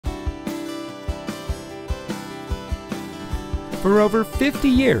For over 50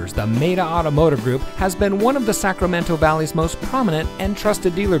 years, the Maita Automotive Group has been one of the Sacramento Valley's most prominent and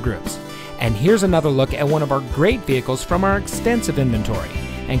trusted dealer groups. And here's another look at one of our great vehicles from our extensive inventory,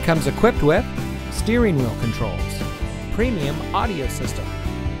 and comes equipped with steering wheel controls, premium audio system,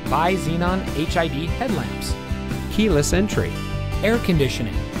 bi-xenon HID headlamps, keyless entry, air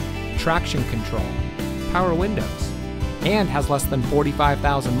conditioning, traction control, power windows, and has less than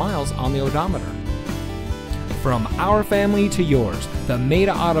 45,000 miles on the odometer. From our family to yours, the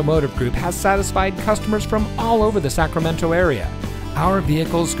Maita Automotive Group has satisfied customers from all over the Sacramento area. Our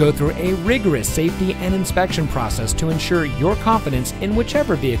vehicles go through a rigorous safety and inspection process to ensure your confidence in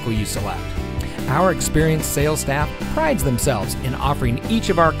whichever vehicle you select. Our experienced sales staff prides themselves in offering each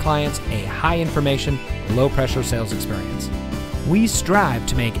of our clients a high-information, low-pressure sales experience. We strive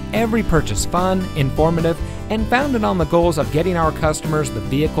to make every purchase fun, informative, and founded on the goals of getting our customers the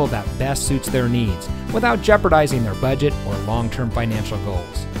vehicle that best suits their needs without jeopardizing their budget or long-term financial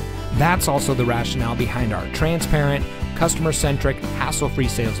goals. That's also the rationale behind our transparent, customer-centric, hassle-free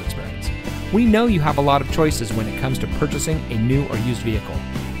sales experience. We know you have a lot of choices when it comes to purchasing a new or used vehicle,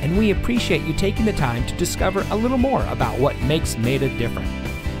 and we appreciate you taking the time to discover a little more about what makes Maita different.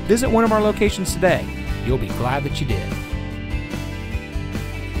 Visit one of our locations today. You'll be glad that you did.